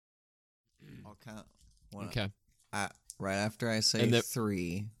I'll count one. Okay. Right after I say And then-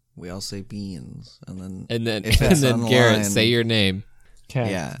 3, we all say beans, and then Garrett, online- say your name.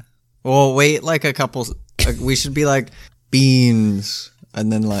 Okay. Yeah. Well, wait like a couple. We should be like beans,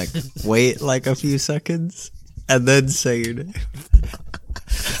 and then like wait like a few seconds, and then say your name.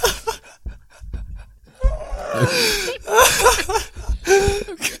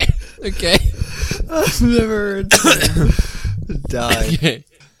 Okay. I've never heard someone die Okay.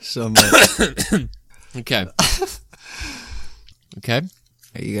 so much. Okay. Okay.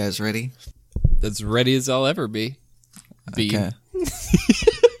 Are you guys ready? As ready as I'll ever be. Bean.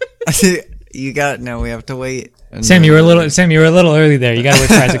 Okay. You got it. Now we have to wait. And Sam, then- you were a little early there. You got to wait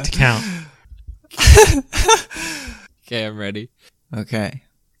for Isaac to count. Okay, I'm ready. Okay.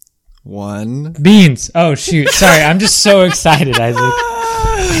 1. Beans. Oh shoot. Sorry, I'm just so excited, Isaac.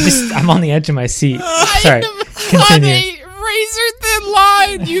 I'm on the edge of my seat. Sorry. On Continue. a razor thin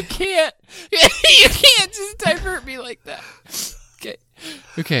line. You can't just divert me like that.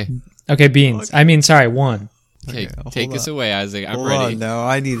 Okay. Okay, beans. I mean, sorry, 1. Okay, Okay, take hold us on. away, Isaac. I'm Hold ready. on. No,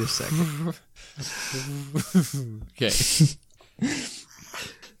 I need a second. Okay.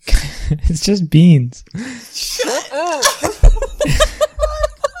 It's just beans.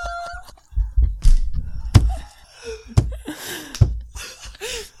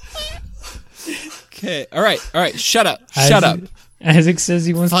 Okay. All right. Shut up. Shut up. Isaac says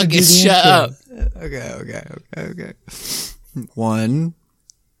he wants to do Fucking the shut intro. up. Okay. 1,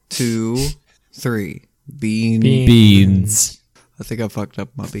 2, 3. Bean. Beans. I think I fucked up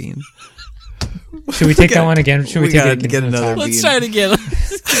my bean. Should we take that one again? Should we, We take gotta it again get from the another top? Let's Bean. try it again.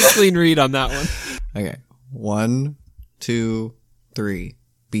 Let's get a clean read on that one. Okay. 1, 2, 3.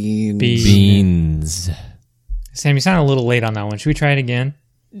 Bean. Beans. Sam, you sound a little late on that one. Should we try it again?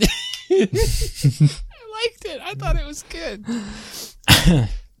 I liked it. I thought it was good.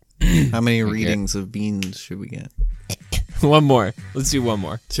 How many readings of beans should we get? One more. Let's do one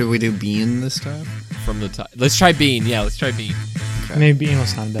more Should we do bean this time? from the top. Let's try bean. Yeah, let's try bean. Maybe bean will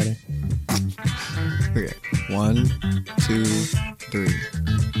sound better. Okay. 1, 2, 3.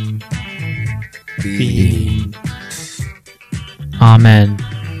 Bean. Amen.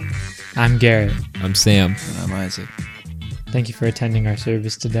 I'm Garrett. I'm Sam. And I'm Isaac. Thank you for attending our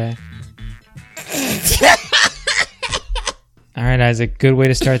service today. All right, Isaac. Good way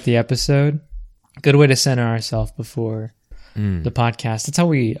to start the episode. Good way to center ourselves before the podcast. That's how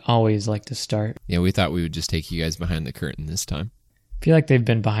we always like to start. Yeah, we thought we would just take you guys behind the curtain this time. I feel like they've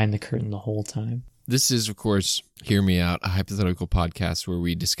been behind the curtain the whole time. This is, of course, Hear Me Out, a hypothetical podcast where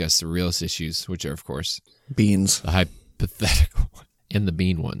we discuss the realist issues, which are, of course, Beans. the hypothetical and the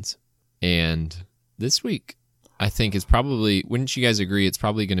bean ones. And this week, I think, is probably, wouldn't you guys agree, it's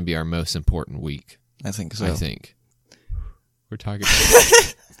probably going to be our most important week, I think so. I think. We're talking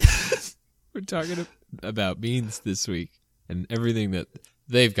about beans this week and everything that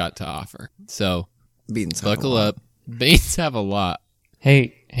they've got to offer. So, Beans. have a buckle lot. up. Beans have a lot.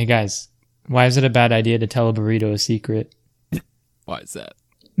 Hey guys. Why is it a bad idea to tell a burrito a secret? Why is that?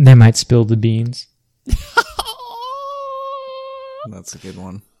 They might spill the beans. That's a good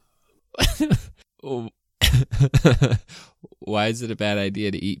one. Oh. Why is it a bad idea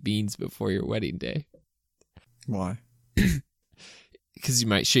to eat beans before your wedding day? Why? Because you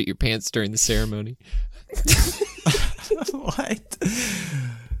might shit your pants during the ceremony. What?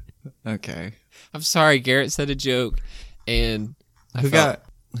 Okay. I'm sorry, Garrett said a joke, and Who got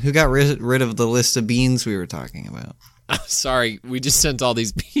rid of the list of beans we were talking about? I'm sorry, we just sent all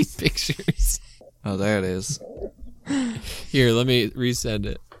these bean pictures. Oh, there it is. Here, let me resend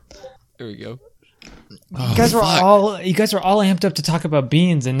it. There we go. You guys were all amped up to talk about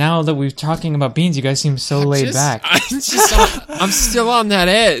beans, and now that we're talking about beans, you guys seem so laid back. I'm still on that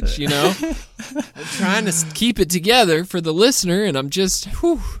edge, you know? I'm trying to keep it together for the listener, and I'm just,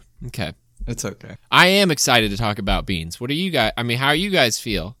 whew. Okay. It's okay. I am excited to talk about beans. What are you guys, how you guys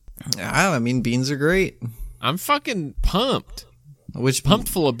feel? I mean, beans are great. I'm fucking pumped. Which Pumped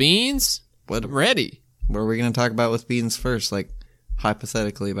full of beans. What I'm ready. are we going to talk about with beans first? Like,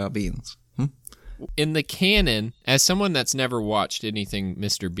 hypothetically about beans. In the canon, as someone that's never watched anything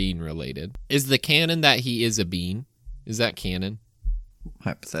Mr. Bean related, is the canon that he is a bean? Is that canon?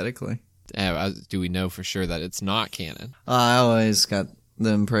 Hypothetically. Do we know for sure that it's not canon? I always got the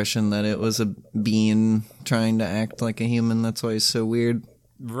impression that it was a bean trying to act like a human. That's why he's so weird.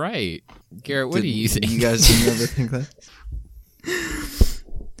 Right. Garrett, what do you think? You guys didn't ever think that?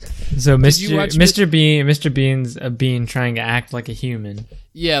 So you watch Mr. Bean's a bean trying to act like a human.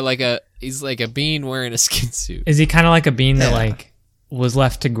 Yeah, he's like a bean wearing a skin suit. Is he kind of like a bean that Yeah. like was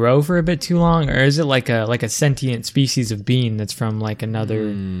left to grow for a bit too long, or is it like a sentient species of bean that's from like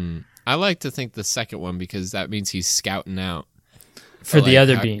another I like to think the second one because that means he's scouting out For the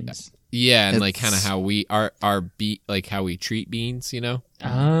other how- beans. Yeah, and like It's- kind of how we like how we treat beans, you know?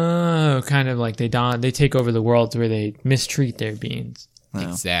 Oh, kind of like they take over the world where they mistreat their beans. No.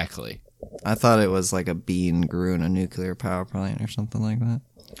 Exactly. I thought it was like a bean grew in a nuclear power plant or something like that.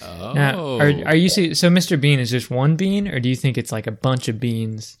 Oh. Now, are you so Mr. Bean is just one bean, or do you think it's like a bunch of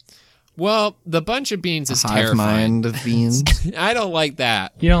beans? Well, the bunch of beans is Hive terrifying. mind of beans. I don't like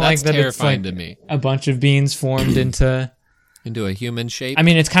that. You don't That's like that it's terrifying like to me. a bunch of beans formed into. Into a human shape. I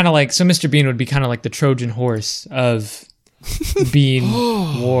mean, it's kind of like Mr. Bean would be kind of like the Trojan horse of bean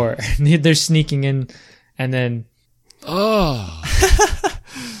war. They're sneaking in, and then Oh.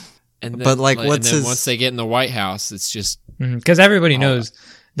 And then, But, like, what's and then his- once they get in the White House, it's just because everybody knows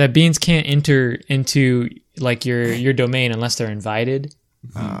that beans can't enter into like your domain unless they're invited.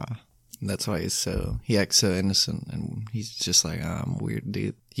 That's why he acts so innocent, and he's just like, I'm a weird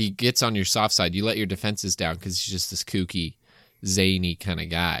dude. he gets on your soft side. You let your defenses down because he's just this kooky, zany kind of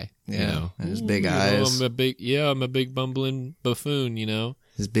guy. Yeah, You know, and his big Ooh, eyes. I'm a big bumbling buffoon. You know,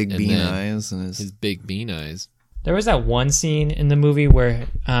 His big And bean then eyes and his his big bean eyes. There was that one scene in the movie where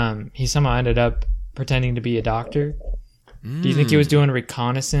he somehow ended up pretending to be a doctor. Do you think he was doing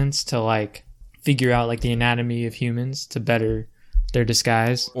reconnaissance to like figure out like the anatomy of humans to better their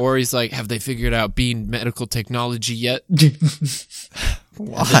disguise? Or he's like, have they figured out bean medical technology yet?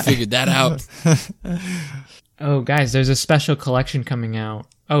 Have they figured that out? Oh, guys, there's a special collection coming out.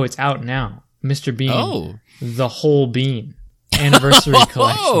 Oh, it's out now. Mr. Bean, Oh. the whole bean anniversary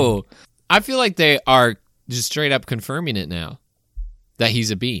collection. Oh, I feel like they are just straight up confirming it now that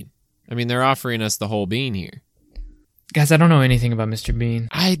he's a bean. I mean, they're offering us the whole bean here. Guys, I don't know anything about Mr. Bean.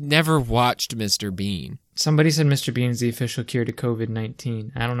 I never watched Mr. Bean. Somebody said Mr. Bean is the official cure to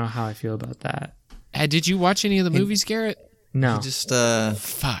COVID-19. I don't know how I feel about that. Did you watch any of the movies, Garrett? No. just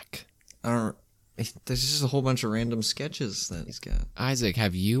Fuck. I don't. There's just a whole bunch of random sketches that he's got. Isaac,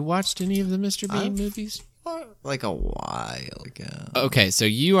 have you watched any of the Mr. Bean movies? Like a while ago. Okay, so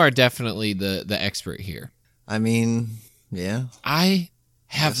you are definitely the expert here. I mean, yeah. I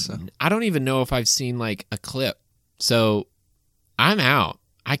have. Guess so. I don't even know if I've seen like a clip. So I'm out.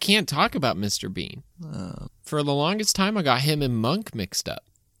 I can't talk about Mr. Bean. For the longest time, I got him and Monk mixed up.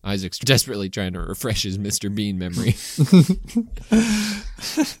 Isaac's desperately trying to refresh his Mr. Bean memory.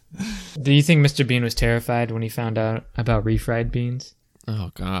 Do you think Mr. Bean was terrified when he found out about refried beans?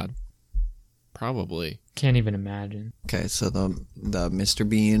 Oh, God. Probably. Can't even imagine. Okay, so the Mr.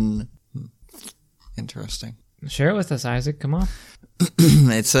 Bean. Interesting. Share it with us, Isaac. Come on.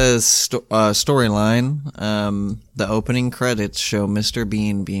 It says storyline. The opening credits show Mr.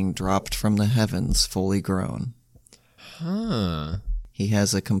 Bean being dropped from the heavens, fully grown. Huh. He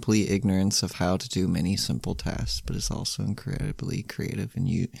has a complete ignorance of how to do many simple tasks, but is also incredibly creative and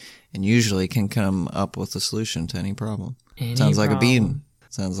usually can come up with a solution to any problem. Sounds like a bean.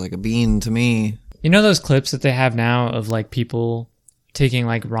 Sounds like a bean to me. You know those clips that they have now of like people taking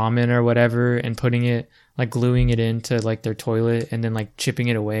like ramen or whatever and putting it, like gluing it into like their toilet and then like chipping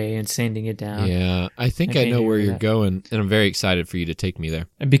it away and sanding it down? Yeah, I think I Okay, know where hear you're that. going, and I'm very excited for you to take me there.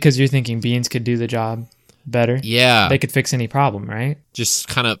 Because you're thinking beans could do the job better. Yeah, They could fix any problem, right? just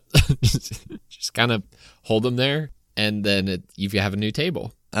kind of, just kind of hold them there, and then you have a new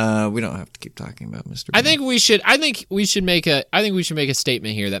table. We don't have to keep talking about Mr. Bean. I think we should. I think we should make a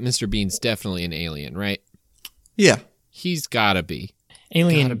statement here that Mr. Bean's definitely an alien, right? Yeah. He's gotta be.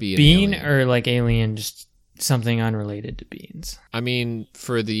 Alien Gotta be an bean alien. or like alien just something unrelated to beans? I mean,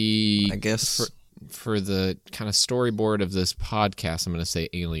 for the I guess. for the kind of storyboard of this podcast, I'm going to say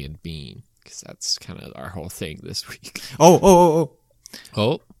alien bean because that's kind of our whole thing this week. Oh.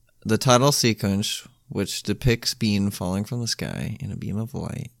 Oh, The title sequence, which depicts Bean falling from the sky in a beam of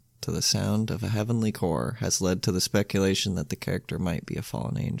light to the sound of a heavenly core, has led to the speculation that the character might be a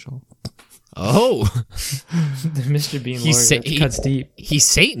fallen angel. oh, The Mr. Bean He's lore sa- cuts deep. he's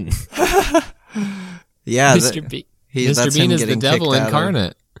Satan. Yeah, Mr. Bean. that's Mr. Bean him is the getting devil kicked out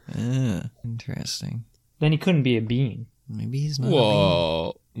of- incarnate. Interesting. Then he couldn't be a bean. Maybe he's not. A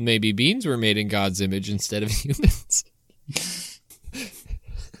Whoa, maybe beans were made in God's image instead of humans. bean.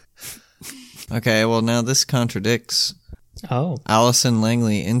 Okay, well now this contradicts. Oh. Allison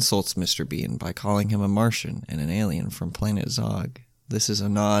Langley insults Mr. Bean by calling him a Martian and an alien from planet Zog. This is a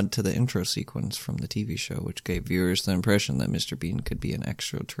nod to the intro sequence from the TV show, which gave viewers the impression that Mr. Bean could be an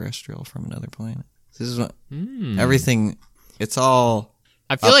extraterrestrial from another planet. This is what everything. It's all.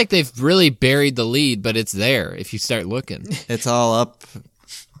 I feel like they've really buried the lead, but it's there if you start looking. It's all up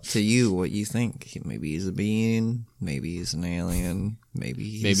to you what you think. Maybe he's a bean. Maybe he's an alien. Maybe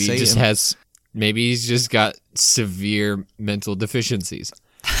he's Maybe he Satan. just has. Maybe he's just got severe mental deficiencies.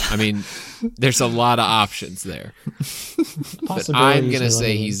 I mean, there's a lot of options there. But I'm going to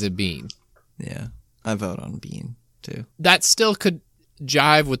say he's a bean. Yeah, I vote on bean, too. That still could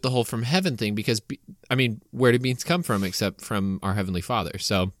jive with the whole from heaven thing because, I mean, where do beans come from except from our Heavenly Father?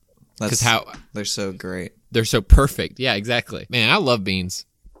 So, because they're so great. They're so perfect. Yeah, exactly. Man, I love beans.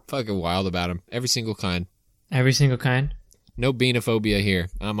 Fucking wild about them. Every single kind. Every single kind? No beanophobia here.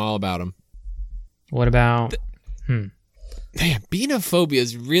 I'm all about them. What about... Man, beanophobia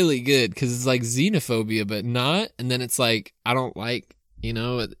is really good because it's like xenophobia, but not. And then it's like, I don't like,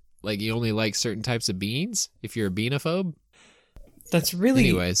 like you only like certain types of beans if you're a beanophobe. That's really...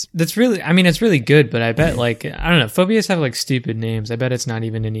 Anyways. It's really good, but I bet, like, I don't know, phobias have, like, stupid names. I bet it's not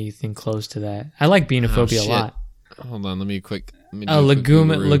even anything close to that. I like beanophobia a lot. Hold on, let me do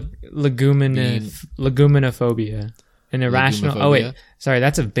leguminophobia. An irrational... Oh, wait. Sorry,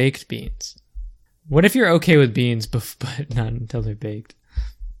 that's of baked beans. What if you're okay with beans, but not until they're baked?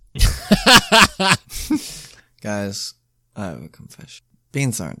 Guys, I have a confession.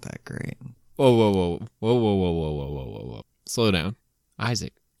 Beans aren't that great. Whoa. Slow down.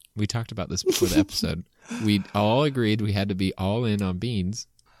 Isaac, we talked about this before the episode. We all agreed we had to be all in on beans.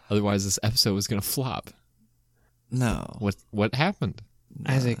 Otherwise, this episode was going to flop. No. What happened?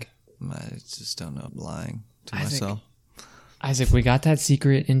 Isaac. I just don't know. I'm lying to myself. Isaac, we got that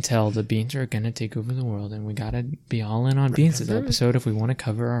secret intel. The beans are going to take over the world, and we got to be all in on beans this episode if we want to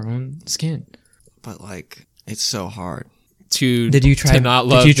cover our own skin. But, like, it's so hard. To not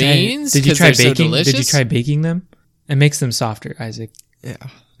love beans? Did you try baking? So delicious? Did you try baking them? It makes them softer, Isaac. Yeah,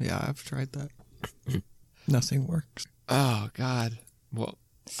 I've tried that. Nothing works. Oh, God. Well,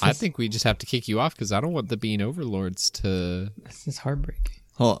 I think we just have to kick you off because I don't want the bean overlords to... This is heartbreaking.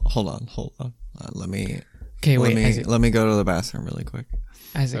 Hold on. Let me go to the bathroom really quick.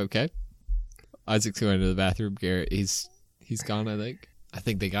 Isaac. Okay. Isaac's going to the bathroom. Garrett, he's gone, I think. I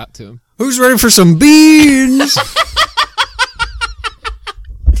think they got to him. Who's ready for some beans?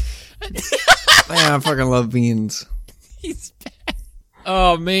 Man, I fucking love beans. He's bad.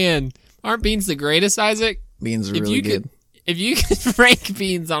 Oh, man. Aren't beans the greatest, Isaac? Beans are really good. If you could rank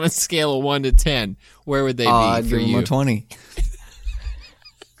beans on a scale of 1 to 10, where would they be I'd for give you? them a 20.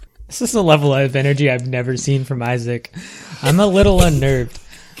 This is a level of energy I've never seen from Isaac. I'm a little unnerved.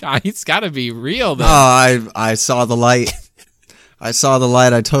 God, it's got to be real, though. Oh, I saw the light. I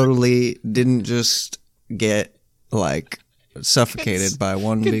totally didn't just get, like, suffocated by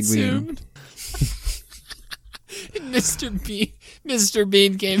one big bean. Mr.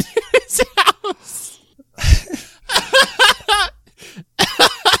 Bean came to his house.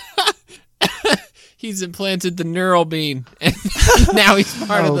 He's implanted the neural bean, and now he's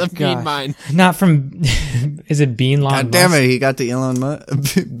part of the bean mine. Not from... Is it Bean Law? God damn it, he got the Elon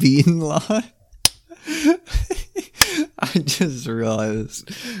Bean Law. I just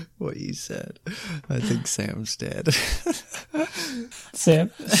realized what you said. I think Sam's dead. Sam?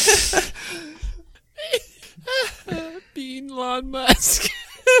 Bean Elon Musk.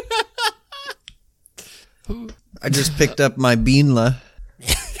 I just picked up my Beanla.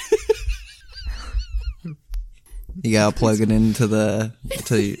 You gotta plug it into the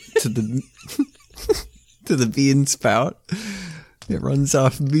to the bean spout. It runs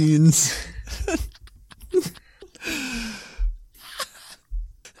off beans. I'm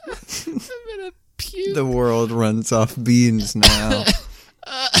gonna puke. The world runs off beans now.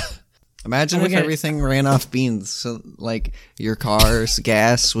 Imagine if everything ran off beans. So, like, your car's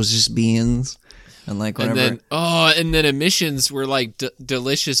gas was just beans, and like whatever. And then emissions were like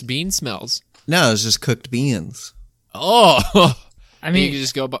delicious bean smells. No, it was just cooked beans. Oh, I mean, you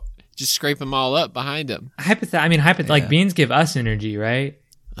could just scrape them all up behind them. Like beans give us energy, right?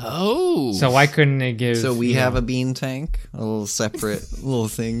 Oh, so why couldn't it give? So we have a bean tank, a little separate little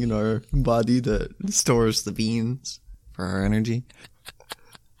thing in our body that stores the beans for our energy.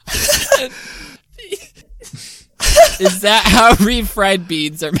 Is that how refried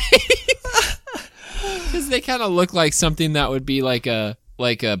beans are made? Because they kind of look like something that would be like a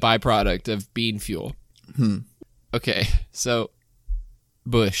byproduct of bean fuel. Okay, so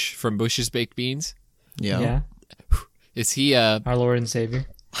Bush from Bush's Baked Beans. Yeah. Is he our Lord and Savior?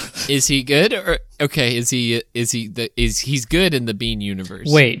 Is he good or okay? He's good in the bean universe?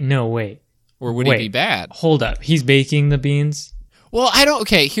 Wait. Or would he be bad? Hold up, he's baking the beans. Well, I don't.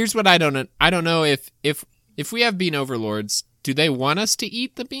 Okay, here's what I don't know. I don't know if we have bean overlords, do they want us to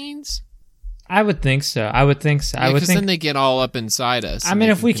eat the beans? I would think so. Yeah, because then they get all up inside us. I mean,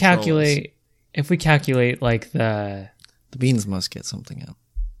 if we calculate like the beans must get something out.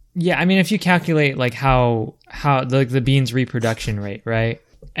 Yeah, I mean, if you calculate like how the beans' reproduction rate, right,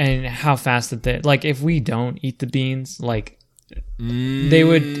 and how fast that they, like, if we don't eat the beans, like They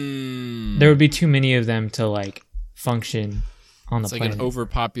would. There would be too many of them to like function on It's the like planet. an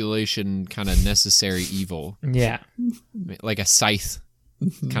overpopulation kind of necessary evil, Yeah. like a scythe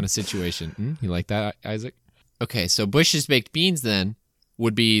kind of situation. You like that, Isaac? Okay, so Bush's baked beans then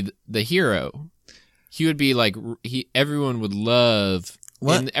would be the hero. He would be like everyone would love.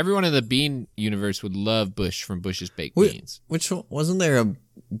 What? And everyone in the Bean universe would love Bush from Bush's baked Wait, beans. which one, wasn't there a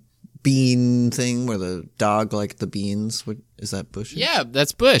bean thing where the dog liked the beans? Is that Bush? Yeah,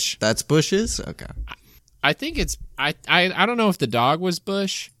 that's Bush. That's Bush's? Okay. I think it's I don't know if the dog was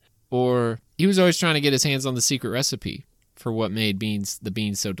Bush or he was always trying to get his hands on the secret recipe for what made the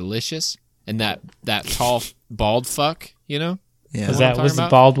beans so delicious. And that tall bald fuck, you know? Yeah. Was what I'm that was talking the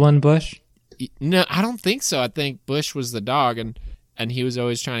about? bald one Bush? No, I don't think so. I think Bush was the dog and he was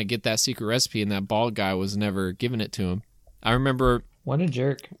always trying to get that secret recipe and that bald guy was never giving it to him. I remember What a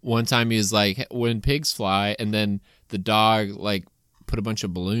jerk. one time he was like, when pigs fly, and then the dog like put a bunch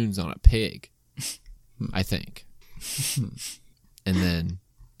of balloons on a pig, I think. and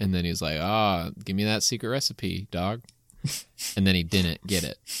then he was like, give me that secret recipe, dog. And then he didn't get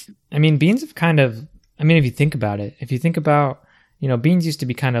it. I mean, beans have kind of. I mean, if you think about it, beans used to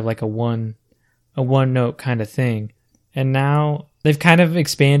be kind of like a one note kind of thing, and now they've kind of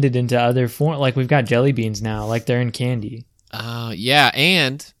expanded into other form. Like we've got jelly beans now, like they're in candy. Yeah,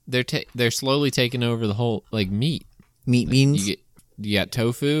 and they're slowly taking over the whole like meat. Meat beans? You got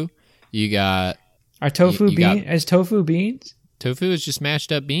tofu. You got Are tofu You got- is tofu beans? tofu is just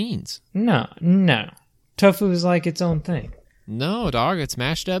mashed up beans. No. Tofu is like its own thing No, dog, it's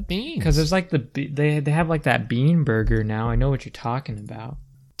mashed up beans. because there's like they have like that bean burger now. I know what you're talking about.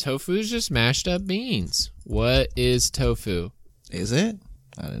 Tofu is just mashed up beans. What is tofu? Is it?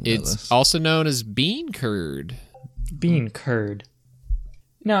 I didn't know It's this. also known as bean curd. Bean curd.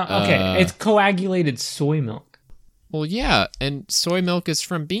 No, okay, it's coagulated soy milk. Well, yeah, and soy milk is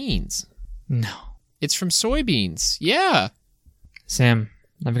from beans. No, It's from soybeans. Yeah. Sam,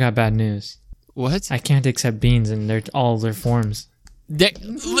 I've got bad news. What? I can't accept beans in all their forms.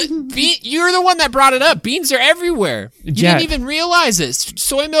 You're the one that brought it up. Beans are everywhere. You Yeah. didn't even realize it.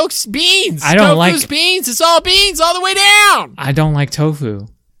 Soy milk's beans. I don't Tofu's like- beans. It's all beans all the way down. I don't like tofu.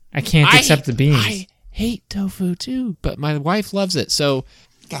 I can't accept the beans. I hate tofu too, but my wife loves it. So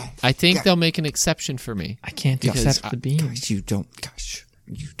I think they'll make an exception for me. I can't Because accept the beans. Guys, you don't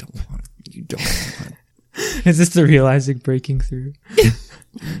want. Is this the real Isaac breaking through?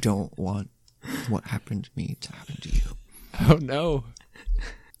 You don't want what happened to me to happen to you. Oh no.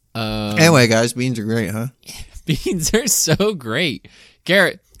 Anyway, guys, beans are great, huh? Beans are so great.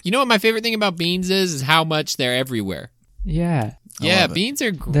 Garrett, you know what my favorite thing about beans is how much they're everywhere. Yeah, Yeah, love it. beans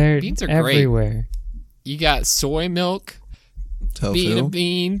are they're great. everywhere. You got soy milk, Tofu.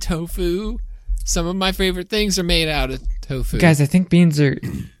 bean, tofu. Some of my favorite things are made out of tofu. Guys, I think beans are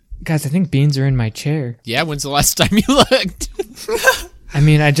in my chair. Yeah, when's the last time you looked? I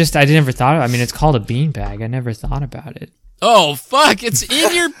mean, I never thought of it. I mean, it's called a bean bag. I never thought about it. Oh, fuck. It's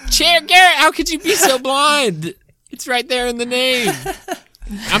in your chair. Garrett, how could you be so blind? It's right there in the name.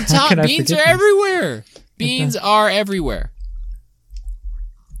 I'm telling could I beans are forget this? everywhere. Beans are everywhere.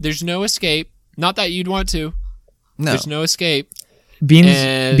 There's no escape. Not that you'd want to. No. There's no escape. Beans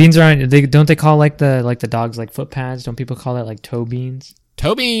And- beans are on. Don't they call like the dogs like foot pads? Don't people call that like toe beans?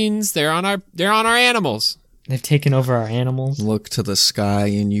 Toe beans, they're on our animals. They've taken over our animals. Look to the sky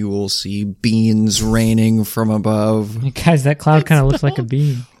and you will see beans raining from above. Guys, that cloud kind of looks like a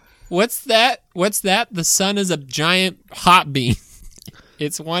bean. What's that? The sun is a giant hot bean.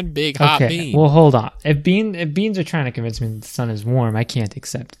 It's one big hot Okay, bean. well, hold on. If beans are trying to convince me that the sun is warm, I can't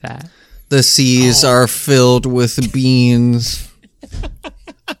accept that. The seas are filled with beans.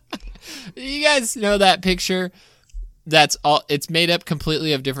 You guys know that picture? That's all. It's made up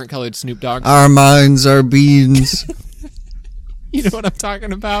completely of different colored Snoop Dogs. Our minds are beans. You know what I'm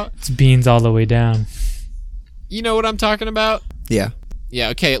talking about? It's beans all the way down. You know what I'm talking about? Yeah. Yeah,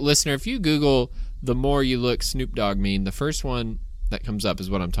 okay, listener, if you Google the more you look Snoop Dogg meme, the first one that comes up is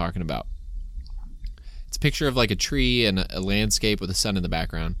what I'm talking about. It's a picture of like a tree and a landscape with the sun in the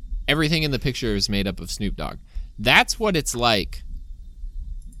background. Everything in the picture is made up of Snoop Dogg. That's what it's like.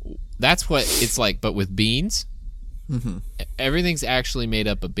 That's what it's like, but with beans. Mm-hmm. Everything's actually made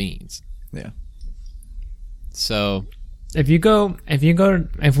up of beans. Yeah. So, If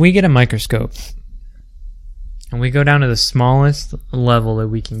we get a microscope and we go down to the smallest level that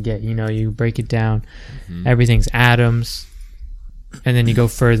we can get, you break it down, everything's atoms, and then you go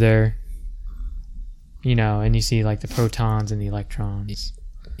further, and you see like the protons and the electrons,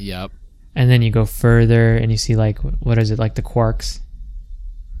 yep. and then you go further and you see like, what is it, like the quarks,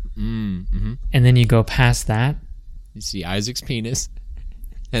 Mm-hmm. and then you go past that, You see Isaac's penis.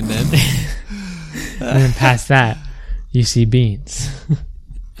 And then And then past that, you see beans.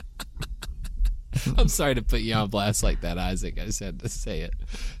 I'm sorry to put you on blast like that, Isaac. I just had to say it.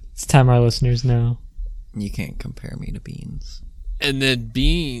 It's time our listeners know. You can't compare me to beans. And then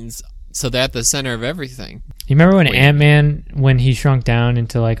beans, so they're at the center of everything. You remember when Ant-Man, when he shrunk down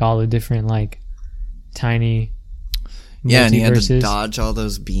into like all the different like tiny Yeah, and he had to multiverses? dodge all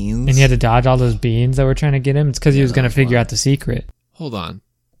those beans. And he had to dodge all those beans that were trying to get him? It's because he Yeah, was going to that was figure wild. out the secret. Hold on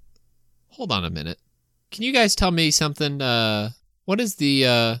a minute. Can you guys tell me something? What is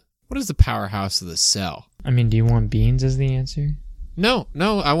the powerhouse of the cell? I mean, do you want beans as the answer? No,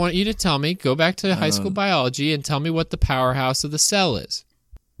 I want you to tell me. Go back to high school biology and tell me what the powerhouse of the cell is.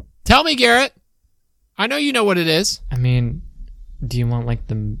 Tell me, Garrett. I know you know what it is. I mean, do you want like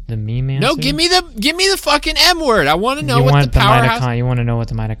the meme answer? No, give me the fucking M word. I want to know you what want the powerhouse. You want to know what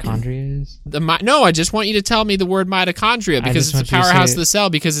the mitochondria is? No, I just want you to tell me the word mitochondria because just it's the want you to powerhouse say of the cell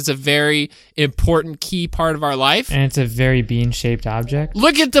because it's a very important key part of our life. And it's a very bean-shaped object.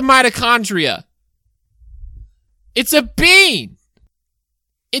 Look at the mitochondria. It's a bean.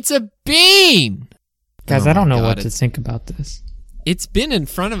 It's a bean. Guys, Oh I don't my know God, what to it's- think about this. It's been in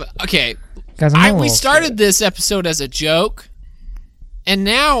front of. Okay, Guys, I'm a we little started scared. this episode as a joke, and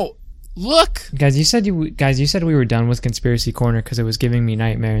now look. Guys, you said we were done with Conspiracy Corner because it was giving me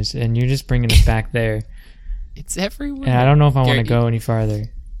nightmares, and you're just bringing us back there. It's everywhere. And I don't know if I want to Garrett, go any farther.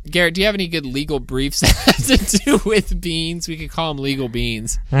 Garrett, do you have any good legal briefs that have to do with beans? We could call them legal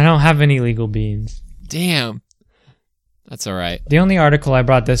beans. I don't have any legal beans. Damn. That's all right. The only article I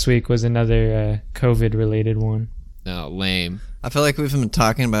brought this week was another COVID-related one. No, lame. I feel like we've been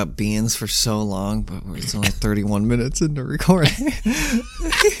talking about beans for so long, but it's only 31 minutes into recording.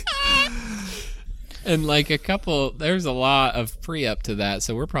 And like there's a lot of pre-up to that,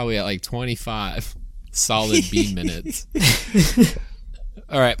 so we're probably at like 25 solid bean minutes.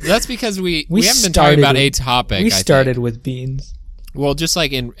 All right, that's because we haven't been talking about a topic. We I started think. with beans. Well, just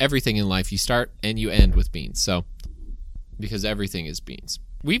like in everything in life, you start and you end with beans. So, because everything is beans.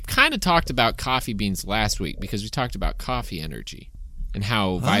 We kind of talked about coffee beans last week because we talked about coffee energy and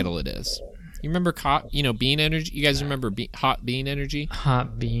how vital it is. You remember, bean energy? You guys remember hot bean energy?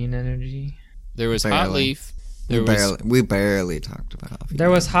 Hot bean energy. There was hot Barely. leaf. There was We barely talked about coffee. There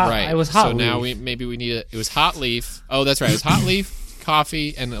was hot. right. It was hot. So now leaf. we need it. It was hot leaf. Oh, that's right. It was hot leaf,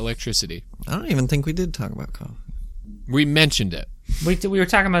 coffee, and electricity. I don't even think we did talk about coffee. We mentioned it. We were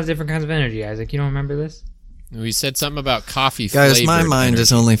talking about different kinds of energy, Isaac. You don't remember this? We said something about coffee. Guys, my mind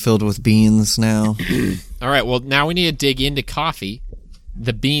is only filled with beans now. All right. Well, now we need to dig into coffee,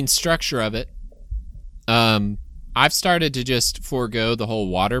 the bean structure of it. I've started to just forego the whole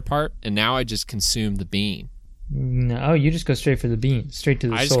water part, and now I just consume the bean. No, you just go straight for the bean, straight to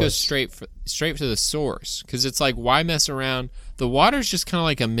the I source. just go straight to the source because it's like, why mess around? The water's just kind of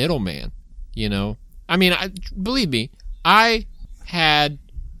like a middleman, you know. I mean, believe me, I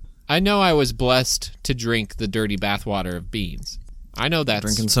know I was blessed to drink the dirty bathwater of beans. I know that's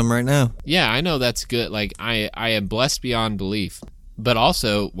Drinking some right now. yeah, I know that's good. Like I am blessed beyond belief. But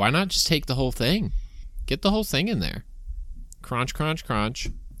also, why not just take the whole thing? Get the whole thing in there. Crunch, crunch, crunch.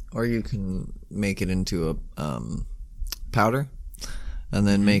 Or you can make it into a powder and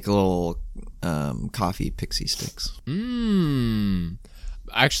then make little coffee pixie sticks.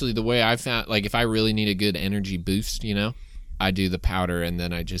 Actually, the way I found, like, if I really need a good energy boost, you know, I do the powder and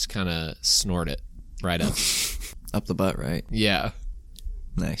then I just kind of snort it right up. Up the butt, right? Yeah.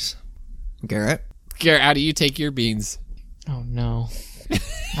 Nice. Garrett? Garrett, how do you take your beans? Oh no!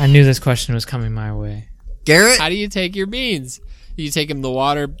 I knew this question was coming my way. Garrett? How do you take your beans? Do you take them the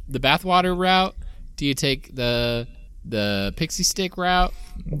bathwater route? Do you take the pixie stick route?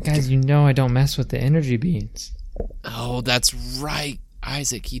 Guys, you know I don't mess with the energy beans. Oh, that's right.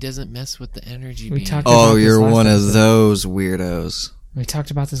 Isaac, he doesn't mess with the energy We beans. talked about Oh, this you're last one of episode. those weirdos. We talked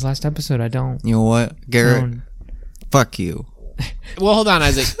about this last episode. I don't. You know what? Garrett, No. fuck you. Well, hold on,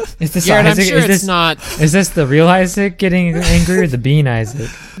 Isaac. Is this Garrett, Isaac? I'm sure is it's this not. Is this the real Isaac getting angry or the bean Isaac?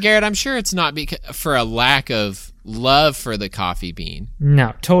 Garrett, I'm sure it's not for a lack of love for the coffee bean.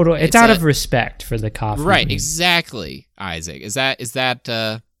 No, total. It's It's out a- of respect for the coffee. Right, bean. exactly, Isaac. Is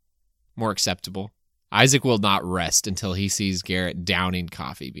that more acceptable? Isaac will not rest until he sees Garrett downing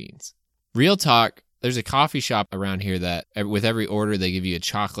coffee beans. Real talk, there's a coffee shop around here that with every order they give you a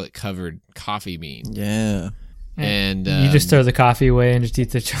chocolate-covered coffee bean. Yeah. And You just throw the coffee away and just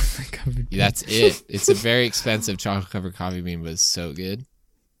eat the chocolate covered. that's it. It's a very expensive chocolate-covered coffee bean, but it's so good.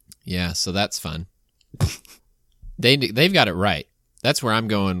 Yeah, so that's fun. They've got it right. That's where I'm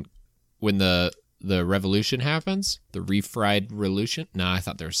going when the revolution happens, the refried revolution. No, I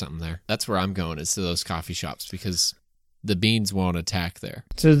thought there was something there. That's where I'm going, is to those coffee shops because the beans won't attack there.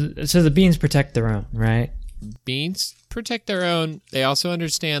 So the beans protect their own, right? Beans protect their own. They also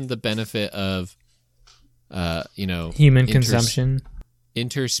understand the benefit of, human consumption,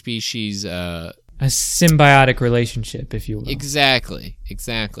 interspecies. A symbiotic relationship, if you will. Exactly.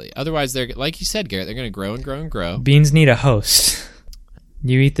 Otherwise, they're like you said, Garrett. They're going to grow and grow and grow. Beans need a host.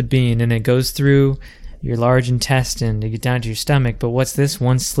 You eat the bean, and it goes through your large intestine to get down to your stomach. But what's this?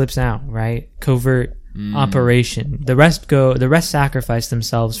 One slips out, right? Covert operation. The rest sacrifice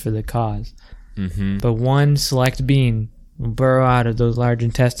themselves for the cause. Mm-hmm. But one select bean will burrow out of those large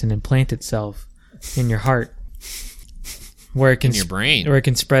intestine and plant itself in your heart, where it can in your brain, where it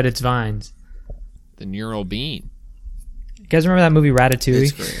can spread its vines. The neural bean. You guys remember that movie Ratatouille?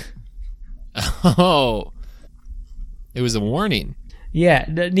 It's great. Oh, it was a warning. Yeah,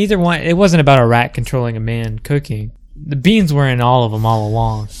 neither one. It wasn't about a rat controlling a man cooking. The beans were in all of them all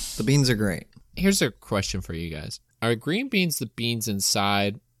along. The beans are great. Here's a question for you guys: are green beans the beans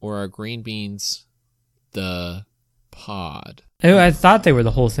inside, or are green beans the pod? I thought they were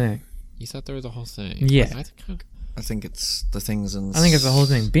the whole thing. You thought they were the whole thing? Yeah. I think it's the things inside. I think it's the whole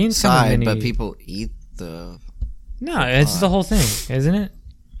thing. Beans come in many... but people eat the... No, it's the whole thing, isn't it?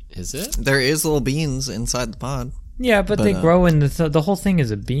 Is it? There is little beans inside the pod. Yeah, but they grow in the whole thing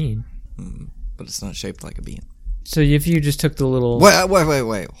is a bean. But it's not shaped like a bean. So if you just took the little...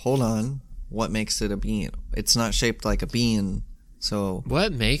 Wait. Hold on. What makes it a bean? It's not shaped like a bean, so...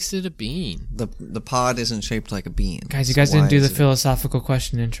 What makes it a bean? The pod isn't shaped like a bean. Guys, you guys didn't do the philosophical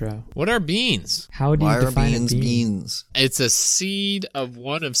question intro. What are beans? How do you define beans a bean? beans? It's a seed of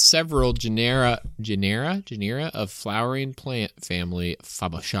one of several genera of flowering plant family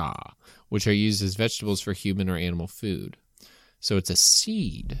Fabaceae, which are used as vegetables for human or animal food. So it's a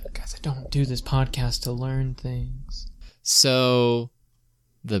seed. Guys, I don't do this podcast to learn things. So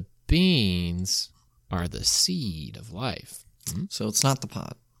the beans are the seed of life. So it's not the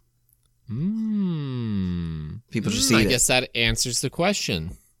pod. People just I eat it. guess that answers the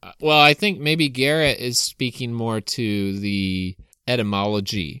question. Well, I think maybe Garrett is speaking more to the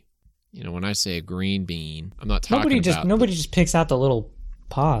etymology. You know, when I say a green bean, I'm not talking about... Nobody just picks out the little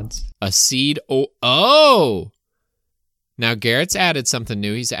pods. A seed? Oh! Now, Garrett's added something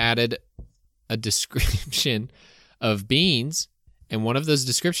new. He's added a description of beans, and one of those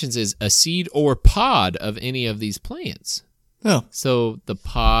descriptions is a seed or pod of any of these plants. Oh, So the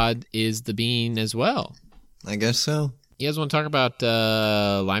pod is the bean as well. I guess so. You guys want to talk about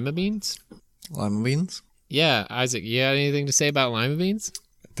lima beans? Lima beans? Yeah, Isaac, you got anything to say about lima beans?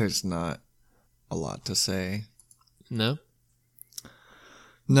 There's not a lot to say. No?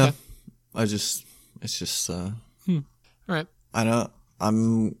 No. Okay. It's just, All right.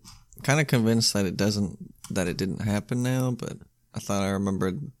 I'm kind of convinced that it didn't happen now, but I thought I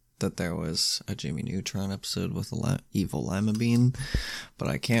remembered that there was a Jimmy Neutron episode with a evil lima bean, but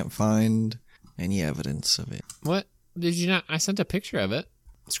I can't find any evidence of it. What? Did you not? I sent a picture of it.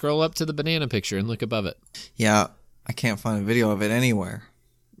 Scroll up to the banana picture and look above it. Yeah, I can't find a video of it anywhere.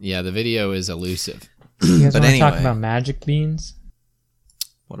 Yeah, the video is elusive. You guys But want to talk anyway. about magic beans?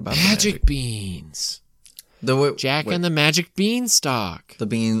 What about Magic beans. Jack and the magic beanstalk. the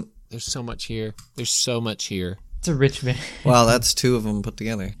bean? There's so much here. There's so much here. It's a rich man. Well, that's two of them put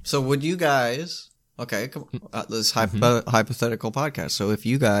together. So would you guys... Okay, come on. This hypothetical podcast. So if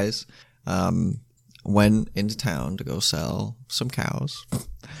you guys went into town to go sell some cows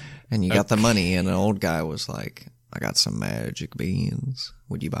and you got the money and an old guy was like, I got some magic beans,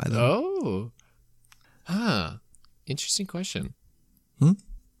 would you buy them? Oh. Interesting question. I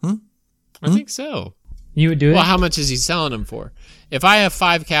think so. You would do it? Well, how much is he selling them for? If I have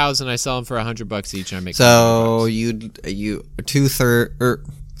 5 cows and I sell them for $100 each, I make So $100. you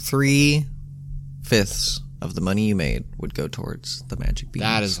 3/5 of the money you made would go towards the magic beans.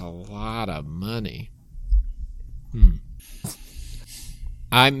 That is a lot of money.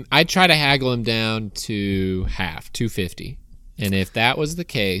 I try to haggle him down to half, $250. And if that was the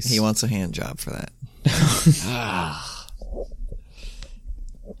case, He wants a hand job for that.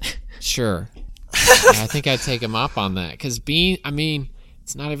 Sure. I think I'd take him up on that because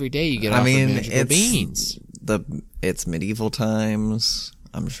it's not every day you get offered magical beans. It's medieval times.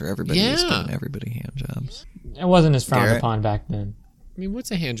 I'm sure everybody is Yeah. giving everybody hand jobs. It wasn't as frowned Garrett? upon back then.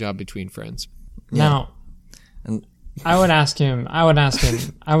 What's a hand job between friends? Now, And I would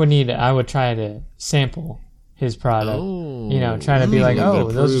try to sample his product. Oh. Try to be like, a little bit oh,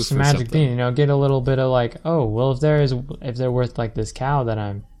 of those are proof some or magic something. beans. Get a little bit of like, oh, well, if they're worth like this cow that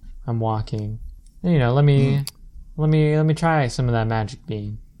I'm walking, let me try some of that magic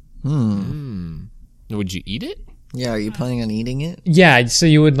bean. Would you eat it? yeah, are you planning on eating it? Yeah, so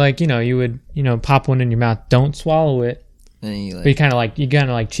you would pop one in your mouth. Don't swallow it. And you But you kind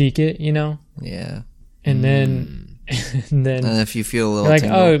of like cheek it, you know, yeah. and then and then And if you feel a little you're like,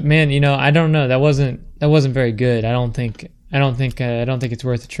 tingle, oh man, you know, I don't know, that wasn't very good. I don't think it's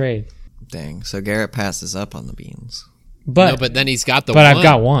worth a trade. dang. So Garrett passes up on the beans. But No, but then he's got the but one I've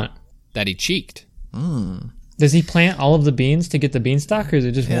got one. that he cheeked. Does he plant all of the beans to get the beanstalk, or is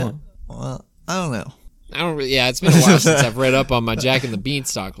it just Yeah. one? Well, I don't know. I don't really. Yeah, it's been a while since I've read up on my Jack and the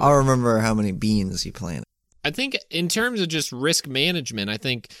Beanstalk. I'll remember how many beans he planted. I think in terms of just risk management, I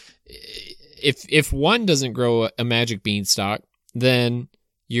think if one doesn't grow a magic beanstalk, then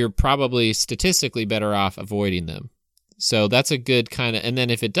you're probably statistically better off avoiding them. So that's a good kind of, and then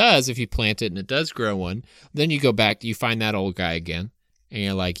if it does, if you plant it and it does grow one, then you go back, you find that old guy again, and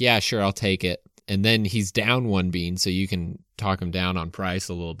you're like, yeah, sure, I'll take it. And then he's down one bean, so you can talk him down on price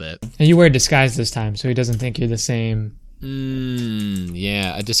a little bit. And you wear disguise this time, so he doesn't think you're the same.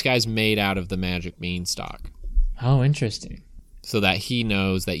 Yeah, a disguise made out of the magic beanstalk, Oh, interesting. so that he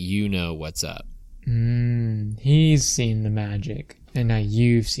knows that you know what's up. He's seen the magic, and now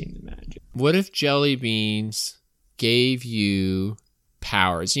you've seen the magic. What if jelly beans gave you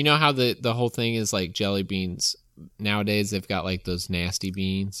powers? You know how the whole thing is like jelly beans nowadays, they've got like those nasty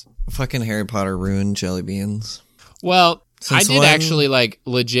beans. Fucking Harry Potter ruined jelly beans. Well, Since I did when? actually like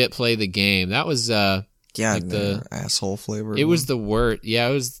legit play the game. That was Yeah, like the asshole flavor. it was the word. Yeah,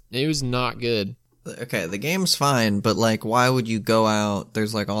 it was not good. Okay, the game's fine, but like, why would you go out?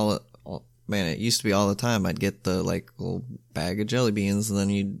 There's like all man, it used to be all the time. I'd get the like little bag of jelly beans, and then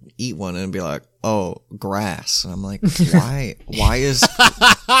you'd eat one, and it'd be like, oh, grass. And I'm like, why? Why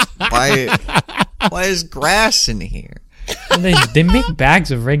is grass in here? And they make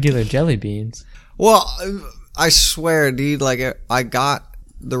bags of regular jelly beans. Well, I swear, dude. Like, I got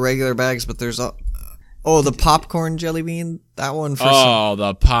the regular bags, but there's the popcorn jelly bean. That one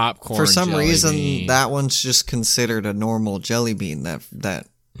The popcorn. for some jelly reason bean. that one's just considered a normal jelly bean.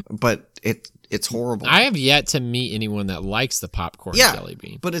 But it's horrible. I have yet to meet anyone that likes the popcorn jelly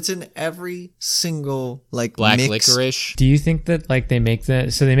bean. But it's in every single like Black mix. licorice. Do you think that like they make them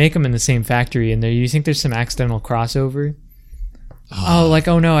in the same factory, and you think there's some accidental crossover?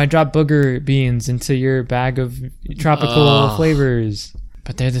 Oh, no, I dropped booger beans into your bag of tropical flavors,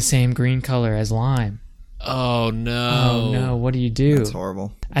 but they're the same green color as lime. Oh no. Oh no, what do you do? That's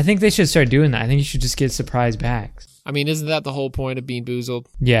horrible. I think they should start doing that. I think you should just get surprise bags. I mean, isn't that the whole point of Bean Boozled?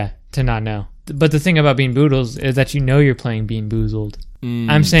 Yeah, to not know. But the thing about Bean Boodles is that you know you're playing Bean Boozled.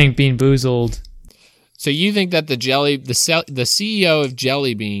 I'm saying Bean Boozled. So you think that the CEO of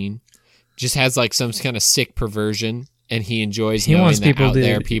Jelly Bean just has like some kind of sick perversion, and he enjoys knowing wants that people out to-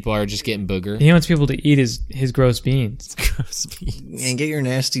 there people are just getting booger? He wants people to eat his gross beans. Gross beans. And get your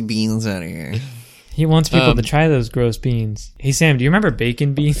nasty beans out of here. He wants people to try those gross beans. Hey Sam, do you remember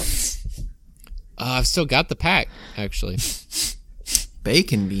bacon beans? I've still got the pack, actually.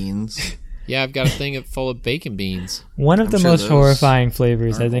 Bacon beans. Yeah, I've got a thing full of bacon beans. One of I'm the sure most those horrifying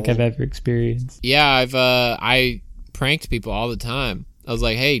flavors I are think old. I've ever experienced. Yeah, I pranked people all the time. I was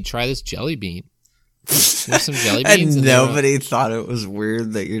like, hey, try this jelly bean. There's some jelly beans And in there. nobody thought it was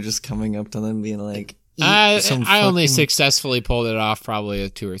weird that you're just coming up to them being like, eat I some only fucking- successfully pulled it off probably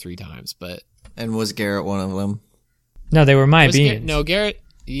 2 or 3 times, but And was Garrett one of them? No, they were my Was beans. Garrett.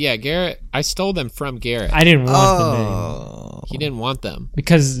 Yeah, Garrett. I stole them from Garrett. I didn't want them Oh. He didn't want them.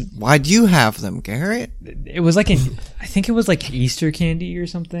 because Why'd you have them, Garrett? it was like I think it was like Easter candy or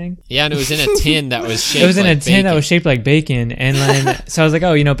something. Yeah, and it was in a tin that was shaped It was in like a tin that bacon. was shaped like bacon, and then so I was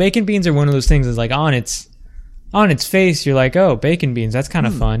like, bacon beans are one of those things that's like on its face, you're like, oh, bacon beans, that's kind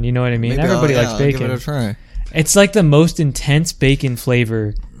of fun. You know what I mean? Maybe Everybody I'll likes give bacon. it a try. It's like the most intense bacon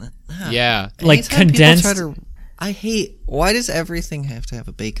flavor. Yeah. Like Anytime people condensed. try to- I hate. Why does everything have to have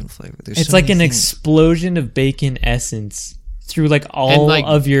a bacon flavor? There's It's so like many an things. explosion of bacon essence through like all like-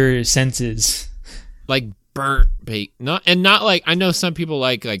 of your senses. Like burnt bacon. Not like, I know some people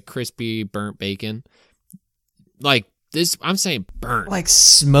like crispy burnt bacon. Like this, I'm saying burnt. Like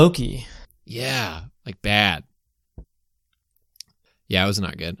smoky. Yeah, like bad. Yeah, it was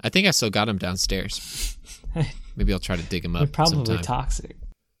not good. I think I still got him downstairs. Maybe I'll try to dig him They're up probably sometime. toxic.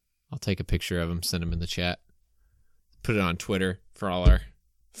 I'll take a picture of him, send him in the chat. Put it on Twitter for all our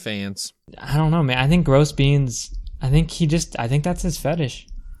fans. I don't know, man. I think gross beans. I think that's his fetish.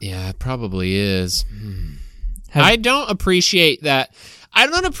 Yeah, it probably is. Have- I don't appreciate that. I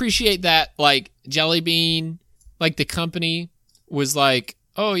don't appreciate that, like, Jelly Bean, like, the company was like,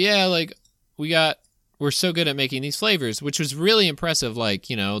 oh, yeah, like, we're so good at making these flavors, which was really impressive. Like,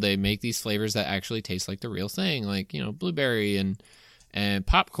 they make these flavors that actually taste like the real thing, like, blueberry and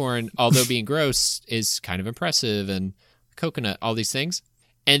popcorn, although being gross, is kind of impressive, and coconut, all these things.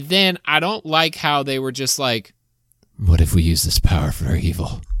 And then I don't like how they were just like, what if we use this power for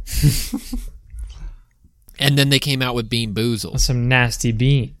evil? And then they came out with Bean Boozled. Some nasty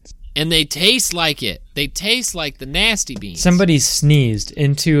beans. And they taste like it. They taste like the nasty beans. Somebody sneezed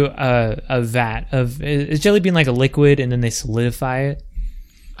into a vat of... Is jelly bean like a liquid and then they solidify it?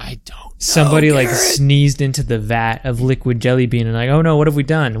 I don't know. Somebody like sneezed into the vat of liquid jelly bean and like, oh no, what have we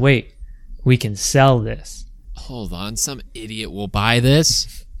done? Wait, we can sell this. Hold on, some idiot will buy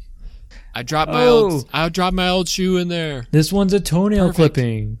this. I'll drop my old shoe in there. This one's a toenail Perfect.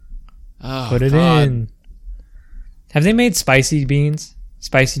 clipping. Oh, Put it God. in. Have they made spicy beans?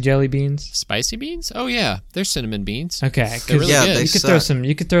 Spicy jelly beans? Spicy beans? Oh yeah, they're cinnamon beans. Okay, They're because really Yeah, good. they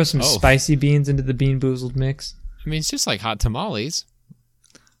you could throw some Oh. spicy beans into the Bean Boozled mix. I mean, it's just like hot tamales.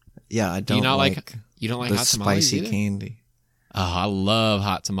 Yeah, I Do you don't not like you don't like the hot tamales spicy either? candy. Oh, I love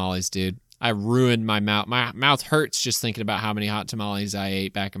hot tamales, dude. I ruined my mouth. My mouth hurts just thinking about how many hot tamales I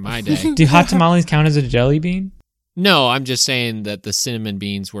ate back in my day. Do hot tamales count as a jelly bean? No, I'm just saying that the cinnamon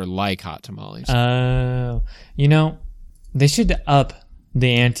beans were like hot tamales. Oh, you know, they should up the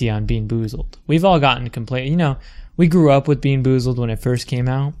ante on Bean Boozled. We've all gotten complacent. You know, we grew up with Bean Boozled when it first came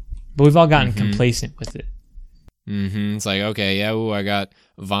out, but we've all gotten complacent with it. Mm-hmm. It's like, okay, yeah, ooh, I got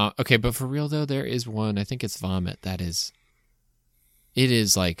vomit. Okay, but for real though, there is one. I think it's vomit. It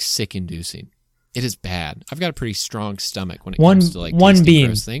is like sick-inducing. It is bad. I've got a pretty strong stomach when it comes to like one tasting bean,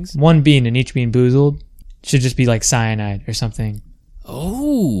 gross things. one bean in each Bean Boozled should just be like cyanide or something,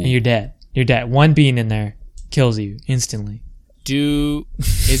 Oh, and you're dead. You're dead. One bean in there kills you instantly.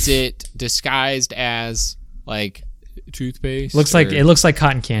 is it disguised as like toothpaste? It looks like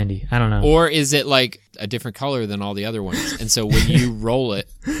cotton candy. I don't know. Or is it like a different color than all the other ones? And so when you roll it,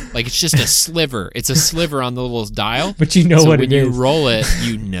 like it's just a sliver. It's a sliver on the little dial. But you know So what when it you is. roll it,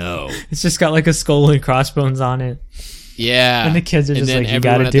 you know. It's just got like a skull and crossbones on it. Yeah. And the kids are and just then like, you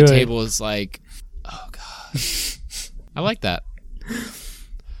everyone gotta at do the it. table is like, oh god. I like that.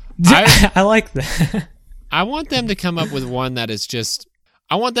 I like that. I want them to come up with one that is just.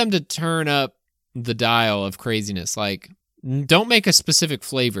 I want them to turn up the dial of craziness. Like, don't make a specific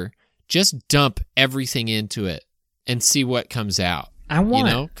flavor. Just dump everything into it and see what comes out. I want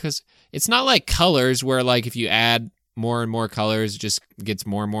You know, because it's not like colors where like if you add more and more colors, it just gets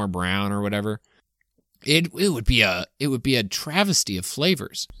more and more brown or whatever. It would be a travesty of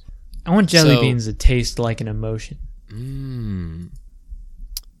flavors. I want jelly So- beans to taste like an emotion.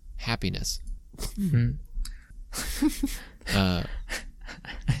 Happiness. Mhm.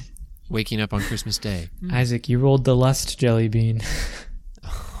 Waking up on Christmas Day. Isaac, you rolled the lust jelly bean.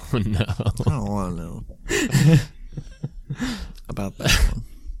 Oh no. I don't want to know about that one.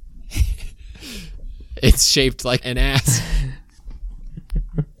 It's shaped like an ass.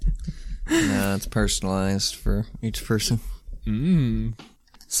 No, it's personalized for each person. Mm.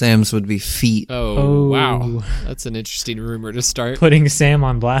 Sam's would be feet. Oh, Oh. wow. That's an interesting rumor to start. Putting Sam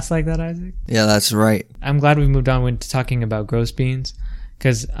on blast like that, Isaac? Yeah, that's right. I'm glad we moved on to talking about gross beans.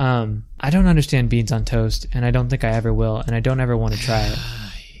 Because I don't understand beans on toast, and I don't think I ever will, and I don't ever want to try it.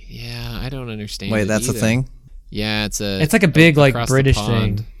 Yeah, I don't understand. Wait, it that's either. a thing? Yeah, it's It's like a big, like, across the British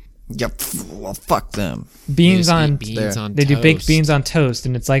pond. thing. Yep. Well, fuck them. They Beans just eat on... beans on They do baked toast. beans on toast,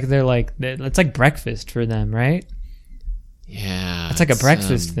 and it's like it's like breakfast for them, right? Yeah. It's like a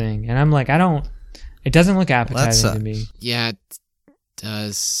breakfast thing, and I'm like, it doesn't look appetizing to sucks. me. Yeah, it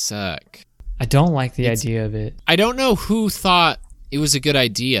does suck. I don't like the idea of it. I don't know who thought it was a good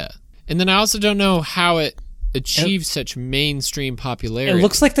idea. And then I also don't know how it achieved such mainstream popularity. It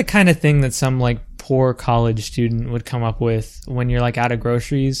looks like the kind of thing that some like poor college student would come up with when you're like out of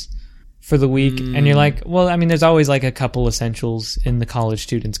groceries for the week, and you're like, well, I mean, there's always like a couple essentials in the college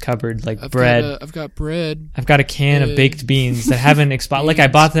student's cupboard, like bread. I've got bread. I've got a can of Eggs. baked beans that haven't expired. Like I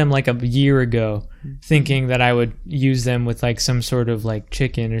bought them like a year ago, thinking that I would use them with like some sort of like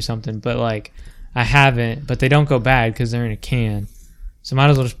chicken or something, but like I haven't. But they don't go bad because they're in a can, so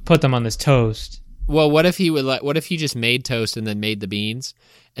might as well just put them on this toast. Well, what if he just made toast and then made the beans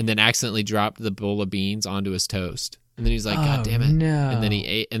and then accidentally dropped the bowl of beans onto his toast? And then he's like, God damn it. No. And then he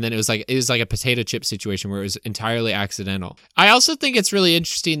ate, and then it was like a potato chip situation where it was entirely accidental. I also think it's really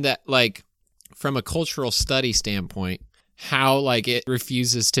interesting that like from a cultural study standpoint, how like it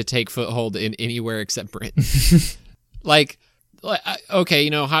refuses to take foothold in anywhere except Britain. like okay,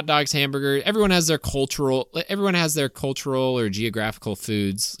 hot dogs, hamburgers, everyone has their cultural or geographical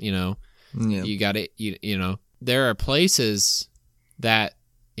foods, Yeah. You got it. There are places that,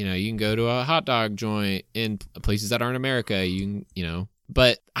 you can go to a hot dog joint in places that aren't America.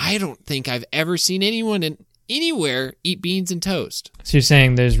 But I don't think I've ever seen anyone anywhere eat beans and toast. So you're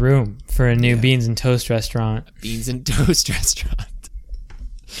saying there's room for a new beans and toast restaurant? Beans and toast restaurant.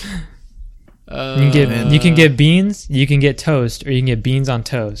 You can get beans, you can get toast, or you can get beans on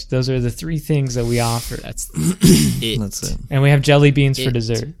toast. Those are the 3 things that we offer. That's it. That's it. And we have jelly beans for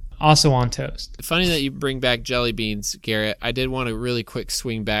dessert, also on toast. Funny that you bring back jelly beans, Garrett. I did want to really quick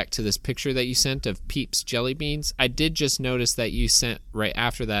swing back to this picture that you sent of Peeps jelly beans. I did just notice that you sent right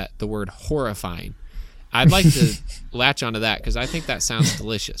after that the word horrifying. I'd like to latch onto that because I think that sounds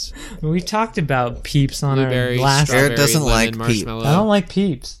delicious. We talked about Peeps on Blueberry, our last. strawberry, Garrett doesn't lemon, like Peeps. marshmallow. I don't like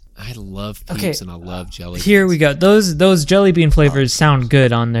Peeps. I love Peeps Okay, and I love jelly beans. Here we go. Those jelly bean flavors sound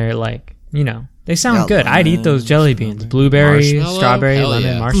good on there. Like, you know, they sound Yeah, good. I'd eat those jelly beans. Blueberry, Marshmallow? strawberry, Hell lemon,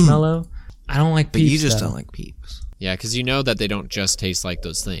 yeah. marshmallow. I don't like But Peeps. you just though. don't like Peeps. Yeah, because you know that they don't just taste like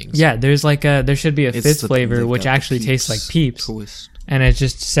those things. Yeah, there's like there should be a It's 5th flavor they've which got the actually tastes like Peeps, twist. and it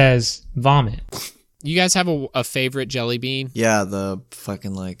just says vomit. You guys have a favorite jelly bean? Yeah, the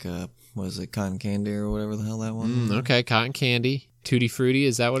fucking like what is it, cotton candy or whatever the hell that one? Okay, cotton candy. Tutti Frutti,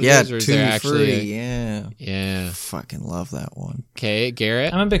 is that what it Yeah, is? Or is there Tutti actually Frutti, yeah. Yeah. Fucking love that one. Okay,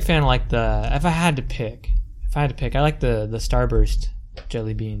 Garrett? I'm a big fan of like if I had to pick, I like the Starburst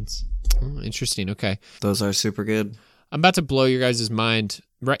jelly beans. Oh, interesting. Okay. Those are super good. I'm about to blow your guys' mind.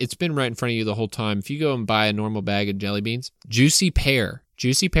 Right, it's been right in front of you the whole time. If you go and buy a normal bag of jelly beans, Juicy Pear.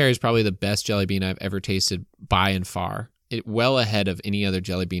 Juicy Pear is probably the best jelly bean I've ever tasted by and far. It well ahead of any other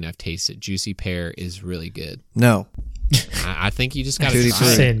jelly bean I've tasted. Juicy Pear is really good. No. I think you just got to Tutti try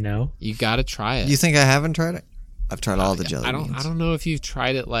Frutti. it. Say no. You got to try it. You think I haven't tried it? I've tried all the jelly beans. I don't know if you've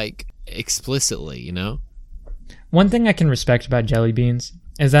tried it like explicitly, you know? One thing I can respect about jelly beans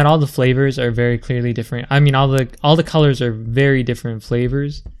is that all the flavors are very clearly different. I mean, all the colors are very different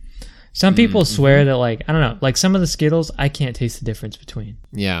flavors. Some people swear that, like, I don't know, like some of the Skittles, I can't taste the difference between.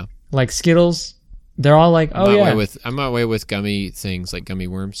 Yeah. Like Skittles, they're all like, oh yeah, I'm that way with gummy things like gummy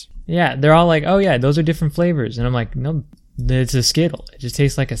worms. yeah, they're all like, oh yeah, those are different flavors, and I'm like, no, it's a Skittle. It just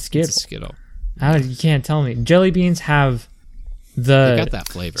tastes like a Skittle. It's a Skittle. You can't tell me. Jelly beans have They got that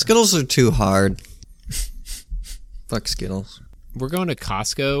flavor. Skittles are too hard. Fuck Skittles. We're going to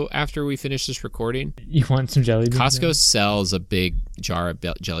Costco after we finish this recording. You want some jelly beans? Costco sells a big jar of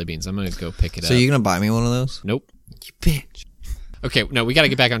jelly beans. I'm going to go pick it up. So you gonna buy me one of those? Nope. You bitch. Okay, no, we got to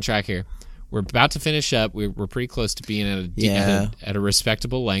get back on track here. We're about to finish up. We're pretty close to being at a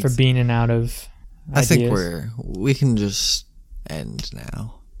respectable length. For being and out of I think ideas. we can just end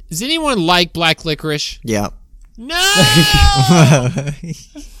now. Does anyone like black licorice? Yeah. No!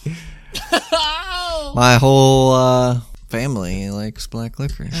 My whole family likes black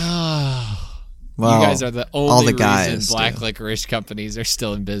licorice. Well, You guys are the only all the reason guys black do. licorice companies are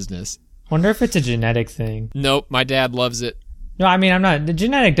still in business. Wonder if it's a genetic thing. Nope, my dad loves it. No, I mean, I'm not. The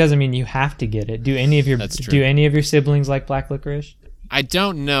genetic doesn't mean you have to get it. Do any of That's true. your siblings like black licorice? I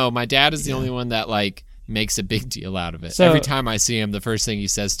don't know. My dad is the only one that like makes a big deal out of it. So- Every time I see him, the first thing he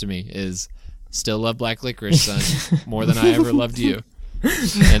says to me is, "Still love black licorice, son, more than I ever loved you."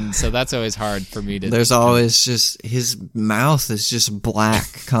 And so that's always hard for me to. There's always just his mouth is just black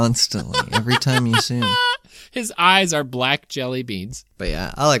constantly every time you see him. His eyes are black jelly beans. But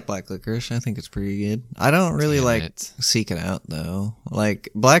yeah, I like black licorice. I think it's pretty good. I don't really Damn like it. seek it out though. Like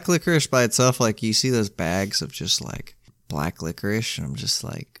black licorice by itself, like you see those bags of just like black licorice, and I'm just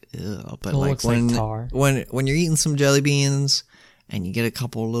like, ew. But It like looks like when tar. when you're eating some jelly beans and you get a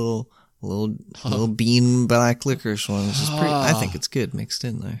couple little bean black licorice ones, it's pretty. I think it's good mixed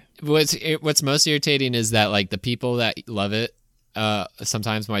in there. What's most irritating is that like the people that love it.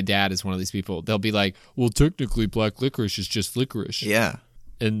 Sometimes my dad is one of these people. They'll be like, "Well, technically, black licorice is just licorice, Yeah,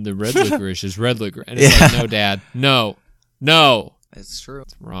 and the red licorice is red licorice." And it's Yeah. like, "No, Dad, no, it's true.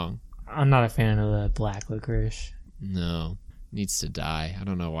 it's wrong. I'm not a fan of the black licorice. No, needs to die. I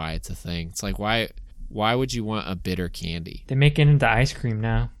don't know why it's a thing. It's like why would you want a bitter candy?" They make it into ice cream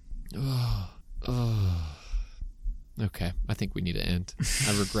now. Okay, I think we need to end.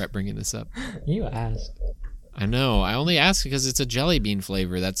 I regret bringing this up. You asked. I know. I only ask because it's a jelly bean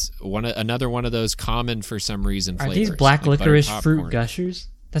flavor. That's another one of those common for some reason Are flavors. these black like buttered licorice popcorn. fruit gushers?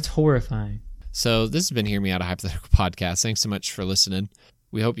 That's horrifying. So this has been Hear Me Out, a Hypothetical Podcast. Thanks so much for listening.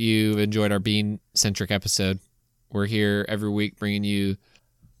 We hope you enjoyed our bean-centric episode. We're here every week bringing you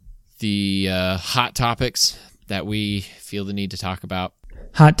the hot topics that we feel the need to talk about.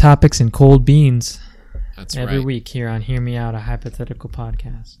 Hot topics and cold beans That's every right. week here on Hear Me Out, a hypothetical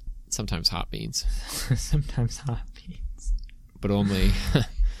podcast. Sometimes hot beans, Sometimes hot beans. but only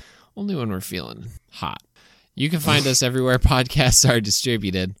when we're feeling hot. You can find us everywhere podcasts are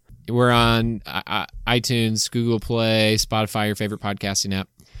distributed. We're on iTunes, Google Play, Spotify, your favorite podcasting app.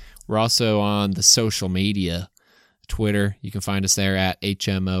 We're also on the social media, Twitter. You can find us there at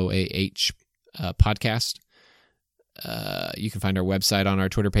HMOAH podcast. You can find our website on our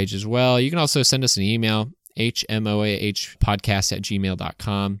Twitter page as well. You can also send us an email,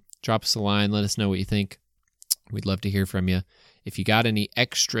 hmoahpodcast@gmail.com. Drop us a line. Let us know what you think. We'd love to hear from you. If you got any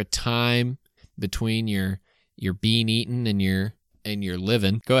extra time between your bean eating and your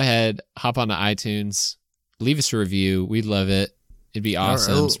living, go ahead, hop onto iTunes, leave us a review. We'd love it. It'd be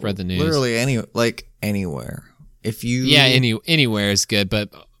awesome. Spread the news. Literally anywhere. If you anywhere is good,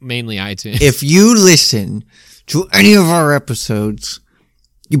 but mainly iTunes. If you listen to any of our episodes,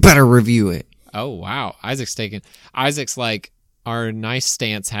 you better review it. Oh wow, Isaac's like, our nice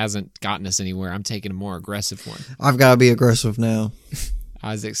stance hasn't gotten us anywhere. I'm taking a more aggressive one. I've got to be aggressive now.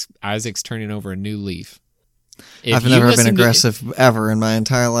 Isaac's turning over a new leaf. I've never been aggressive ever in my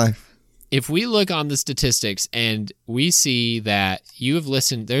entire life. If we look on the statistics and we see that you have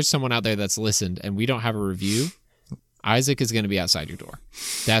listened, there's someone out there that's listened, and we don't have a review, Isaac is going to be outside your door.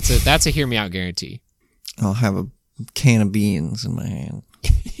 That's a hear me out guarantee. I'll have a can of beans in my hand.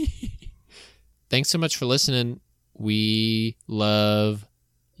 Thanks so much for listening. We love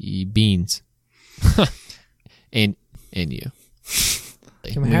beans. and you.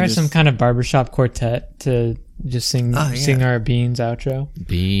 Can we hire some kind of barbershop quartet to just sing our beans outro?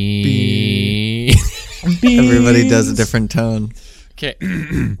 Beans. Everybody does a different tone. Okay.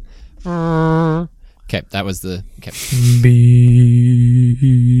 Okay, that was the... Okay. Beans.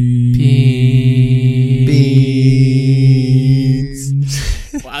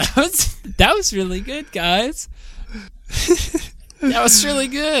 Wow, that was really good, guys. That was really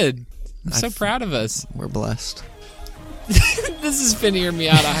good. I'm so proud of us. We're blessed. This has been Hear Me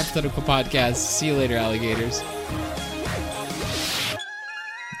Out, a hypothetical podcast. See you later, alligators.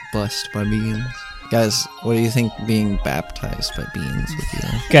 Blessed by beans. Guys, what do you think being baptized by beans would be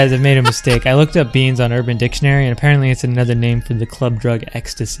like? Guys, I've made a mistake. I looked up beans on Urban Dictionary, and apparently it's another name for the club drug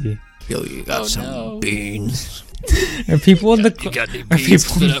ecstasy. Yo, you got some beans. Are people in the club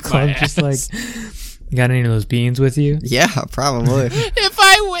just like, you got any of those beans with you? Yeah, probably.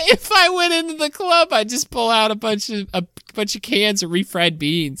 If I went into the club, I'd just pull out a bunch of cans of refried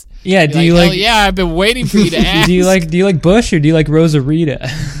beans. Yeah, do you like? Yeah, I've been waiting for you to ask. Do you like Bush or do you like Rosarita?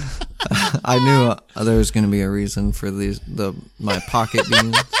 I knew there was going to be a reason for my pocket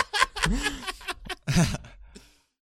beans.